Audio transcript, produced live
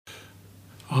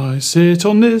I sit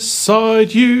on this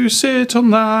side, you sit on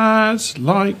that,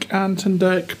 like Ant and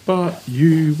Dec, but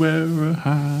you wear a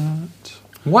hat.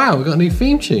 Wow, we've got a new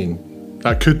theme tune.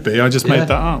 That could be, I just made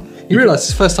that up. You realise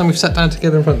it's the first time we've sat down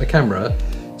together in front of the camera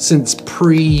since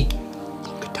pre-lockdown.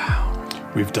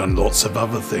 We've done lots of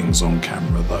other things on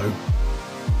camera though.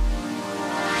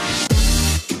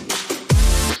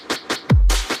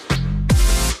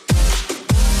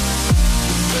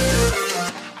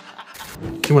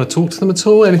 Do you want to talk to them at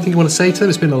all? Anything you want to say to them?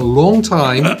 It's been a long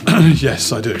time.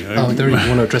 Yes, I do. Oh, I don't even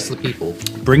want to address the people.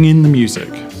 Bring in the music.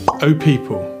 Oh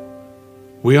people,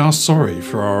 we are sorry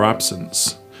for our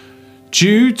absence.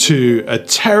 Due to a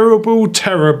terrible,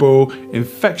 terrible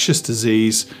infectious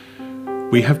disease,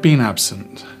 we have been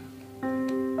absent.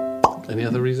 Any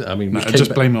other reason? I mean, No,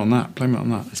 just blame it on that. Blame it on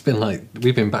that. It's been like,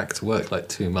 we've been back to work like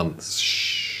 2 months.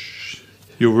 Shh.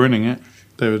 You're ruining it.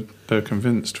 They were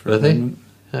convinced for Were a they? moment.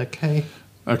 Okay.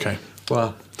 Okay.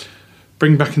 Well.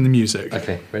 Bring back in the music.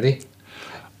 Okay, ready?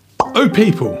 Oh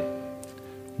people,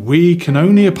 we can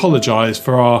only apologise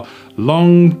for our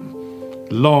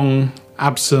long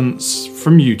absence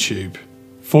from YouTube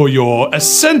for your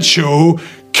essential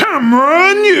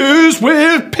camera news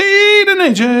with Pete and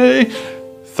AJ.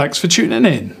 Thanks for tuning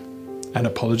in, and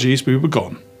apologies we were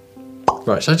gone.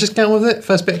 Right, shall I just get on with it?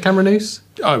 First bit of camera news?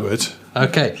 I would.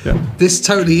 Okay. Yeah. This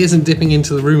totally isn't dipping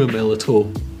into the rumour mill at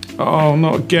all. Oh,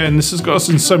 not again. This has got us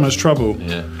in so much trouble.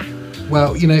 Yeah.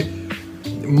 Well, you know,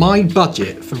 my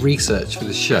budget for research for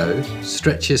the show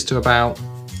stretches to about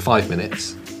 5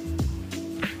 minutes.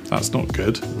 That's not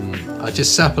good. I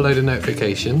just set up a load of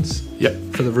notifications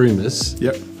Yep. for the rumours.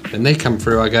 Yep. And they come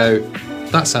through, I go,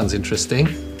 that sounds interesting.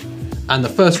 And the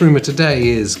first rumour today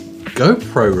is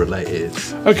GoPro related.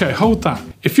 Okay, hold that.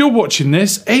 If you're watching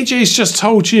this, AJ's just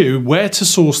told you where to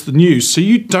source the news so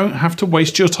you don't have to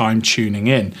waste your time tuning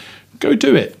in. Go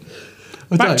do it.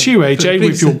 Back to you, AJ,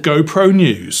 with your GoPro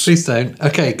news. Please don't.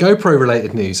 Okay, GoPro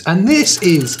related news. And this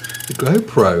is the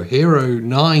GoPro Hero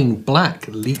 9 Black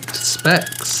leaked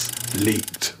specs.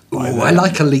 Leaked Oh, by them. I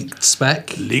like a leaked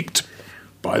spec. Leaked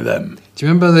by them. Do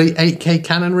you remember the 8K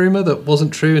Canon rumour that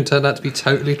wasn't true and turned out to be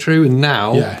totally true? And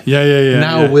now, Yeah.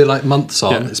 now we're like months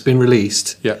on, Yeah. it's been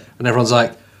released. Yeah. And everyone's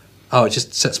like, oh, it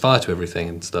just sets fire to everything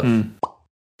and stuff.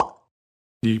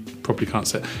 You probably can't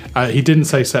say. He didn't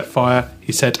say set fire.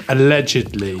 He said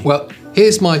allegedly. Well,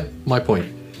 here's my point.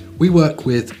 We work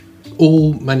with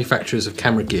all manufacturers of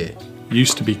camera gear.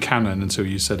 Used to be Canon until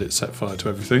you said it set fire to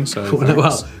everything. So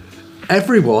Well,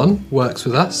 everyone works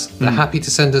with us. They're happy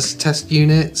to send us test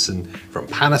units, and from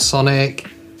Panasonic,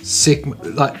 Sigma,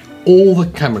 like all the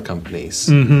camera companies,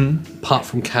 apart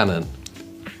from Canon.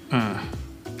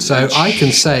 So I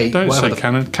can say don't whatever say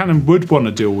Canon. Canon would want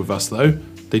to deal with us though.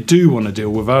 They do want to deal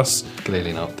with us.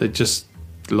 Clearly not. They just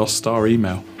lost our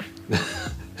email.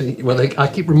 Well, I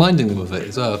keep reminding them of it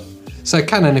as well. So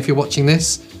Canon, if you're watching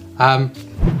this,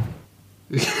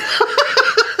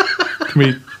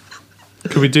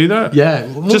 Can we do that? yeah,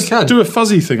 well, Just can. do a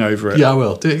fuzzy thing over it. Yeah, I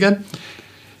will. Do it again.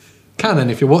 Canon,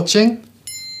 if you're watching.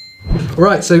 All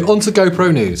right, so on to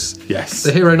GoPro news. Yes.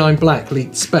 The Hero 9 Black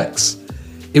leaked specs.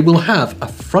 It will have a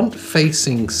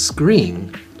front-facing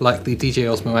screen like the DJI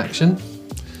Osmo Action.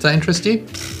 Does that interest you?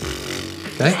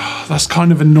 Okay. That's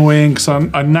kind of annoying because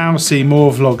I now see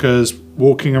more vloggers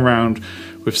walking around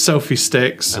with selfie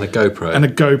sticks And a GoPro. and a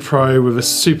GoPro with a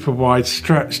super wide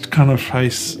stretched kind of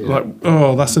face. Like,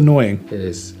 oh, that's annoying. It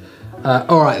is.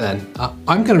 All right then.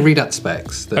 I'm going to read out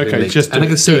specs. That have been Okay, leaked, just and I'm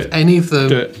going to see do if it. any of them.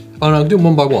 Do it. Oh, no, I'm doing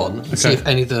one by one. And see Okay. if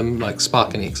any of them like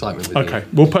spark any excitement with you. Okay,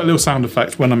 we'll put a little sound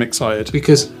effect when I'm excited.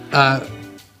 Because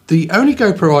the only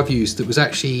GoPro I've used that was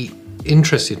actually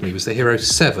interested me was the Hero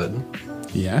 7.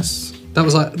 Yes. That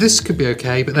was like, this could be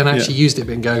okay, but then I actually used it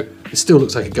and go, it still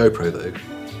looks like a GoPro though.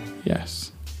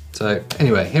 Yes. So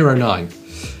anyway, Hero 9,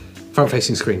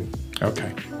 front-facing screen.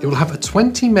 Okay. It will have a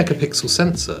 20 megapixel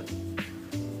sensor.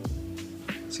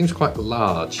 Seems quite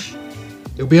large.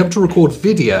 It'll be able to record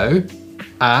video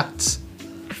at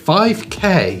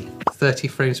 5K, 30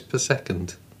 frames per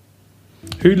second.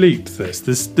 Who leaked this?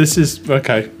 This is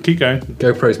okay. Keep going.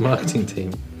 GoPro's marketing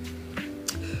team.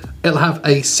 It'll have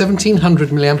a 1700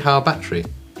 milliamp hour battery.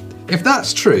 If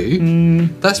that's true,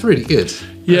 that's really good.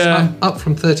 Yeah. That's up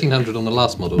from 1300 on the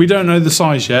last model. We don't know the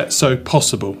size yet, so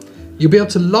possible. You'll be able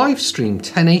to live stream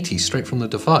 1080 straight from the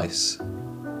device.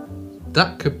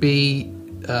 That could be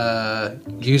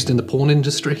used in the porn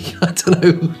industry. I don't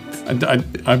know.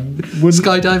 I wouldn't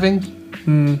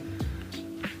Skydiving.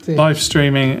 live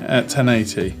streaming at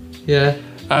 1080. Yeah.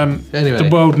 Anyway, The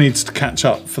world needs to catch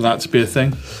up for that to be a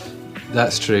thing.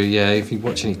 that's true. Yeah. If you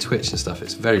watch any Twitch and stuff,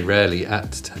 it's very rarely at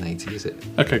 1080, is it?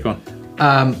 Okay, go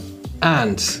on.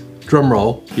 And, drum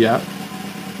roll, Yeah.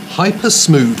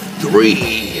 Hypersmooth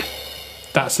 3.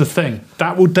 That's the thing.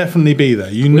 That will definitely be there.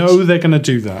 You know they're going to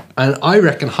do that. And I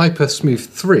reckon Hypersmooth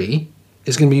 3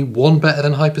 is going to be one better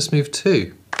than Hypersmooth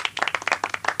 2.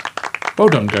 Well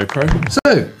done, GoPro.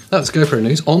 So, that's GoPro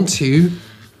news. On to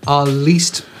our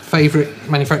least favourite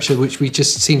manufacturer, which we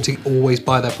just seem to always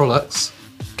buy their products,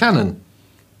 Canon.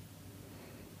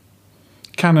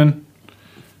 Canon.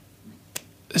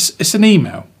 It's an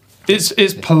email.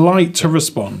 It's polite to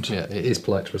respond. Yeah, it is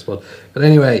polite to respond. But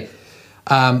anyway,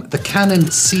 the Canon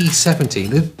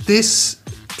C70. This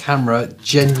camera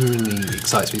genuinely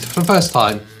excites me. For the first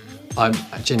time, I'm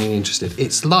genuinely interested.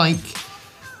 It's like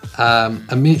a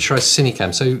miniaturized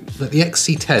Cinecam. So the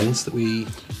XC10s that we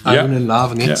own and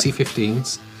love, and the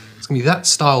XC15s, it's going to be that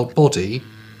style body,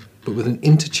 but with an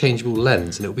interchangeable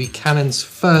lens, and it will be Canon's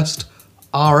first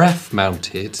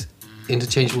RF-mounted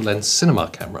interchangeable lens cinema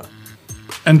camera.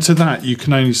 And to that, you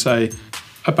can only say,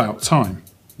 about time.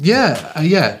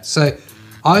 Yeah. So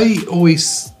I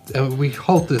always, we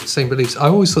hold the same beliefs. I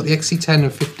always thought the XC10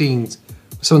 and 15s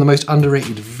were some of the most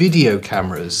underrated video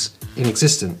cameras in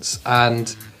existence.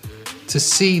 And to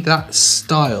see that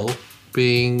style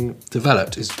being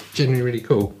developed is genuinely really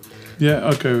cool. Yeah,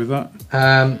 I'll go with that.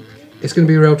 It's going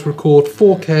to be able to record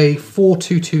 4K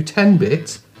 422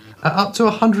 10-bit at up to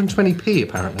 120p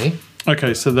apparently.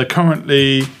 Okay, so they're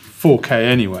currently 4K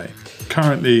anyway.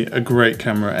 Currently a great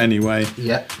camera anyway.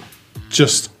 Yeah.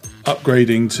 Just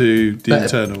upgrading to the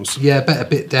internals. Yeah, better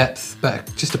bit depth,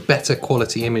 just a better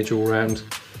quality image all round.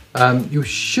 You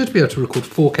should be able to record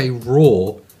 4K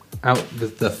RAW out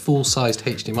with the full-sized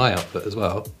HDMI output as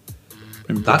well.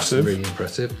 Impressive. That's really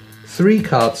impressive. 3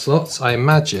 card slots, I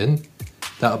imagine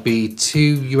that'll be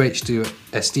 2 UH2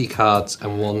 SD cards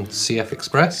and 1 CF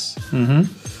Express.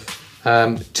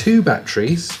 2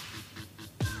 batteries.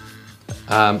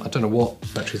 I don't know what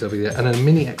batteries there'll be there, and a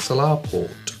mini XLR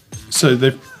port. So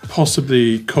they've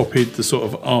possibly copied the sort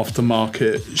of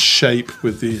aftermarket shape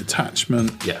with the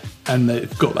attachment. Yeah. And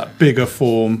they've got that bigger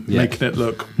form, making it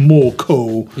look more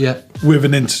cool. Yeah. With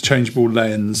an interchangeable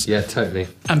lens. Yeah, totally.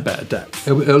 And better depth.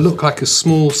 It'll look like a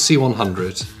small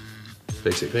C100,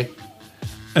 basically.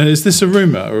 And is this a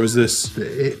rumour or is this?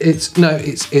 It's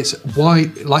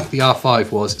wide, like the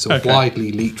R5 was. It's a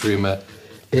widely leaked rumour.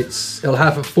 It'll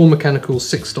have a full mechanical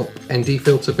 6-stop ND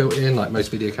filter built in, like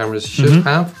most video cameras should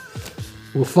have.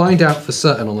 We'll find out for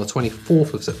certain on the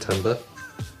 24th of September,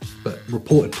 but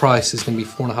reported price is going to be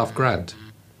 $4,500.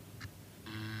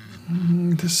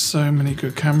 There's so many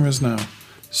good cameras now.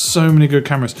 So many good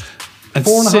cameras. And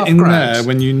 $4,500 there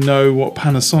when you know what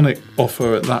Panasonic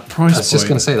offer at that price point. I was just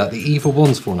going to say that. The EVA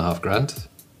 1's $4,500.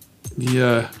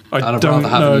 Yeah. I'd rather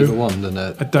have an EVA 1 than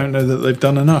a... I don't know that they've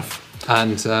done enough.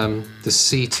 And the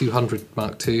C200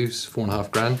 Mark II's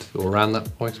 $4,500 or around that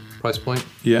price point.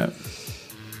 Yeah.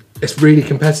 It's really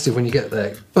competitive when you get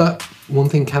there. But one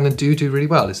thing Canon do really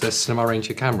well is their cinema range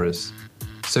of cameras.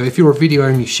 So if you're a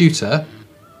video-only shooter,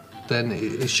 then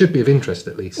it should be of interest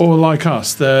at least. Or like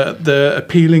us, they're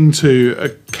appealing to a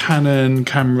Canon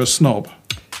camera snob.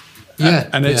 Yeah.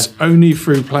 And it's only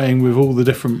through playing with all the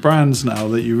different brands now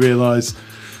that you realise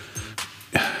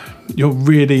you're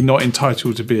really not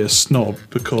entitled to be a snob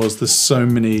because there's so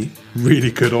many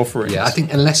really good offerings. Yeah, I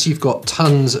think unless you've got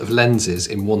tons of lenses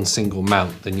in one single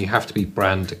mount, then you have to be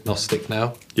brand agnostic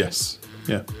now. Yes.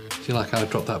 Yeah. Do you like how I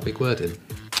dropped that big word in?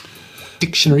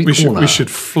 Dictionary We corner. should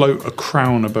float a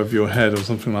crown above your head or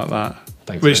something like that.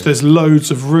 Thanks, Which mate. there's loads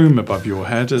of room above your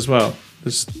head as well.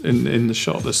 There's in the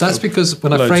shot. That's because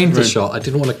when I framed the shot, I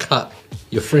didn't want to cut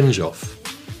your fringe off.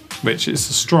 Which is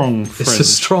a strong fringe. It's a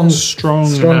strong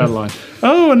hairline.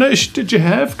 Oh, I noticed. Did you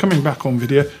have coming back on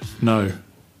video? No.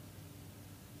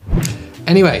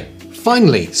 Anyway,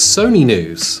 finally, Sony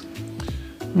news.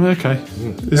 Okay.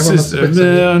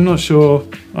 Sony. I'm not sure.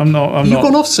 I'm not. You've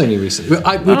gone off Sony recently.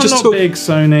 I'm not big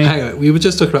Sony. Hang on, we were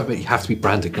just talking about, but you have to be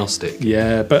brand agnostic.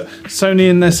 Yeah, but Sony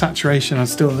in their saturation, I'm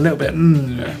still a little bit.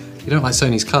 You don't like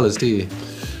Sony's colours, do you?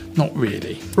 Not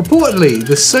really. Reportedly,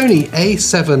 the Sony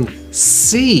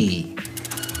A7C.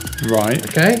 Right.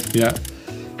 Okay. Yeah.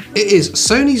 It is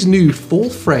Sony's new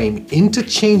full-frame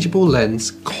interchangeable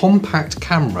lens compact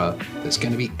camera that's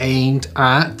going to be aimed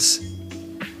at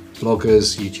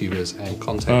vloggers, YouTubers, and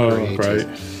content creators. Great.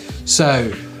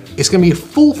 So it's going to be a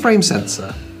full-frame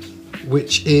sensor,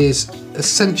 which is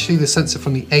essentially the sensor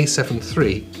from the A7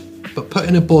 III, but put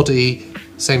in a body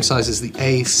same size as the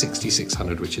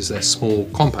A6600, which is their small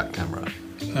compact camera.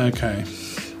 Okay.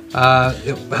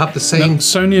 It'll have the same... Now,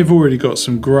 Sony have already got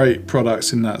some great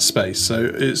products in that space,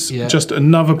 so it's just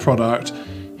another product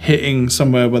hitting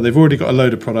somewhere where they've already got a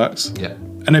load of products Yeah.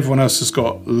 and and everyone else has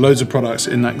got loads of products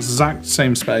in that exact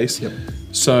same space. Yep.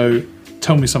 So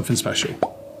tell me something special.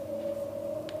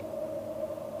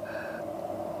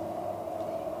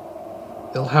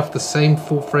 It'll have the same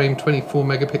full frame 24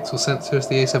 megapixel sensor as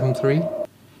the A7 III.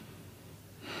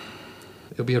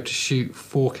 It'll be able to shoot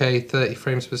 4K 30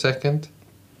 frames per second.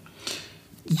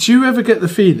 Do you ever get the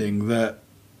feeling that,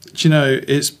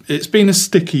 it's been a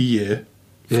sticky year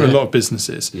for a lot of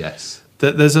businesses? Yes.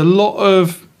 That there's a lot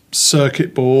of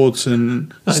circuit boards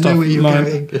and I stuff know where you're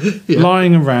going. Yeah.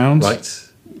 lying around. Right.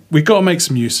 We've got to make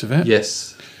some use of it.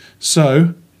 Yes.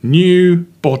 So, new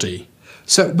body.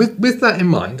 So with that in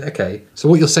mind, okay, so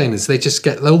what you're saying is they just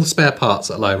get all the spare parts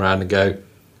that lie around and go,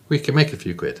 we can make a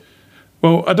few quid.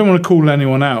 Well, I don't want to call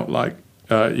anyone out like,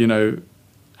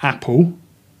 Apple.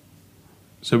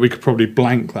 So we could probably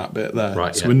blank that bit there.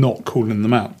 Right, so yeah. we're not calling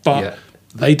them out. But Yeah.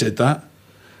 they did that.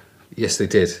 Yes, they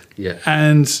did. Yeah.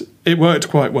 And it worked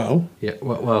quite well Yeah.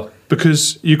 Well,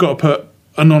 because you've got to put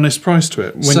an honest price to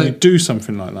it when So- you do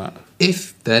something like that.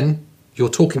 if then you're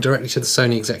talking directly to the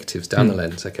Sony executives down the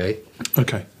lens, okay,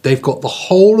 Okay. they've got the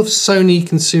whole of Sony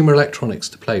consumer electronics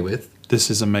to play with.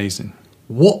 This is amazing.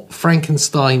 What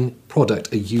Frankenstein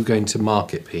product are you going to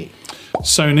market, Pete?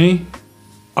 Sony,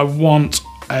 I want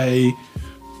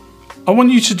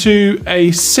you to do a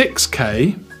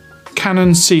 6K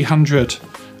Canon C100,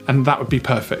 and that would be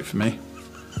perfect for me.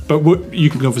 But you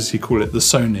can obviously call it the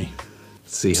Sony.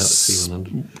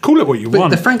 C100. Call it what you But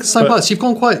want. the Frankenstein but- parts, you've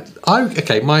gone quite.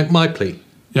 My plea.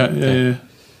 Yeah.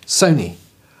 Sony,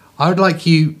 I would like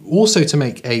you also to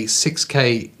make a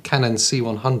 6K Canon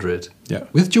C100 Yeah.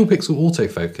 with dual pixel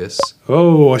autofocus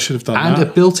Oh, I should have done and a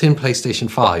that. built-in PlayStation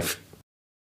 5.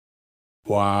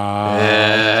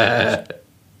 Wow.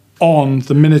 On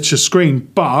the miniature screen,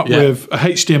 but Yeah. with a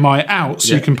HDMI out, so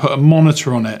Yeah. you can put a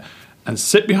monitor on it and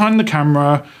sit behind the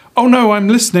camera. Oh no, I'm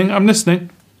listening.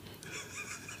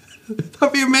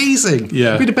 That'd be amazing. Yeah.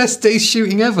 It'd be the best day's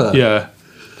shooting ever. Yeah.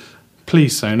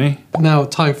 Please, Sony. Now,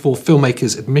 time for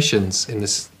filmmakers' admissions in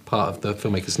this part of the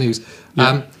Filmmakers News.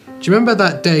 Do you remember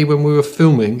that day when we were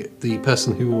filming the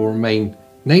person who will remain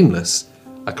nameless,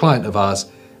 a client of ours,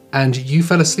 and you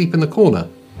fell asleep in the corner?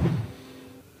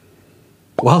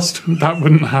 Whilst That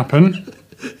wouldn't happen.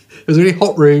 it was a really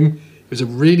hot room, it was a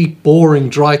really boring,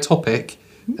 dry topic,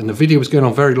 and the video was going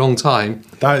on a very long time.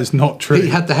 That is not true. He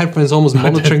had the headphones on, was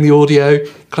monitoring the audio,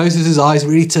 closes his eyes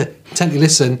really to intently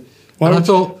listen. Why and I would-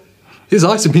 thought, his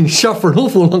eyes have been shut for an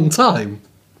awful long time.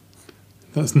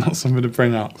 That's not something to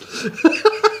bring up.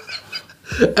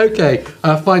 Okay,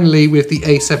 finally with the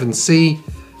A7C,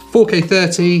 4K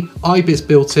 30, IBIS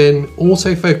built in,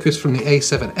 autofocus from the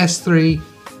A7S III,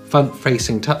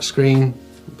 front-facing touchscreen,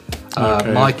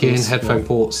 Okay, mic of in, course, headphone yeah.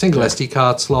 port, single SD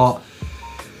card slot.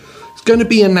 It's going to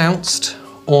be announced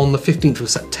on the 15th of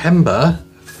September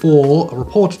for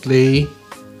reportedly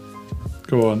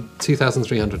Go on.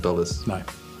 $2,300.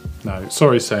 No.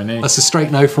 Sorry, Sony. That's a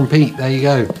straight no from Pete. There you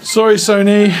go. Sorry,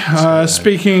 Sony.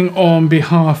 Speaking on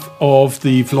behalf of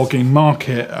the vlogging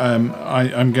market,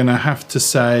 I'm going to have to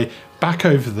say, back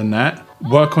over the net,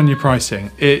 work on your pricing.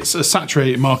 It's a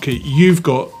saturated market. You've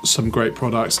got some great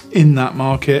products in that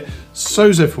market.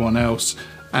 So's everyone else.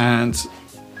 And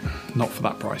not for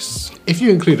that price. If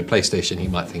you include a PlayStation, he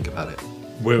might think about it.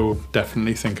 We'll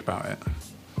definitely think about it.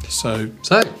 So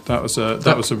So,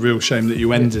 that was a real shame that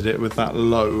you ended it with that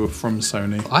low from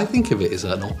Sony. I think of it as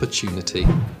an opportunity.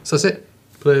 So that's it.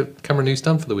 The camera news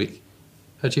done for the week.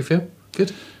 How do you feel?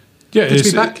 Good? Yeah, Good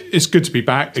to be back? It's good to be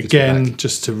back. good to be Again, back.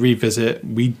 just to revisit,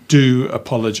 we do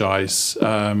apologise.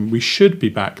 We should be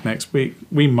back next week.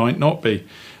 We might not be.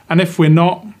 And if we're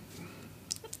not,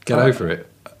 Get over it.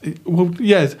 well,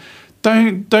 yeah,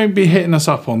 don't be hitting us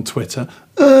up on Twitter.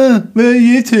 Where are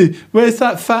you two? Where's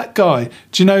that fat guy?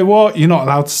 Do you know what? You're not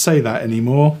allowed to say that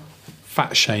anymore.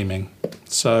 Fat shaming.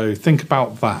 So think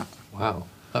about that. Wow,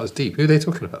 that was deep. Who are they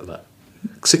talking about that?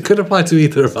 Because it could apply to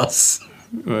either of us.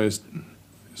 Whereas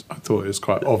I thought it was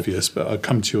quite obvious, but I'll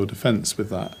come to your defence with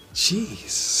that. Jeez,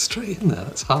 straight in there.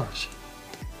 That's harsh.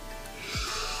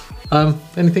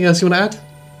 Anything else you want to add?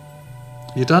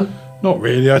 You done? Not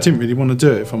really. I didn't really want to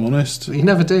do it, if I'm honest. You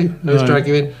never do. I always No. drag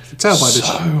you in. You can tell by So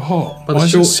the hot. by the Why is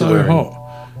it shorts so you're wearing.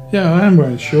 hot? Yeah, I am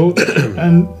wearing shorts.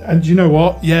 and you know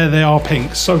what? Yeah, they are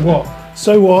pink. So what?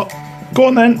 So what? Go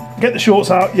on then. Get the shorts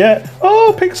out. Yeah.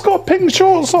 Oh, Pink's got pink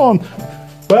shorts on.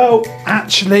 Well,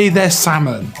 actually, they're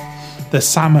salmon. They're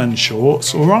salmon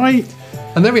shorts, all right?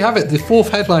 And there we have it. The fourth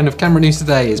headline of Camera News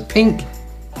today is Pink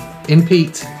in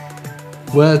Pete.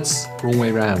 Words wrong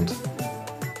way round.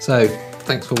 So,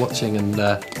 thanks for watching, and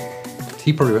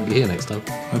he probably won't be here next time.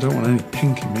 I don't want any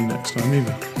pink in me next time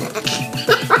either.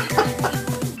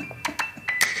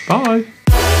 Bye.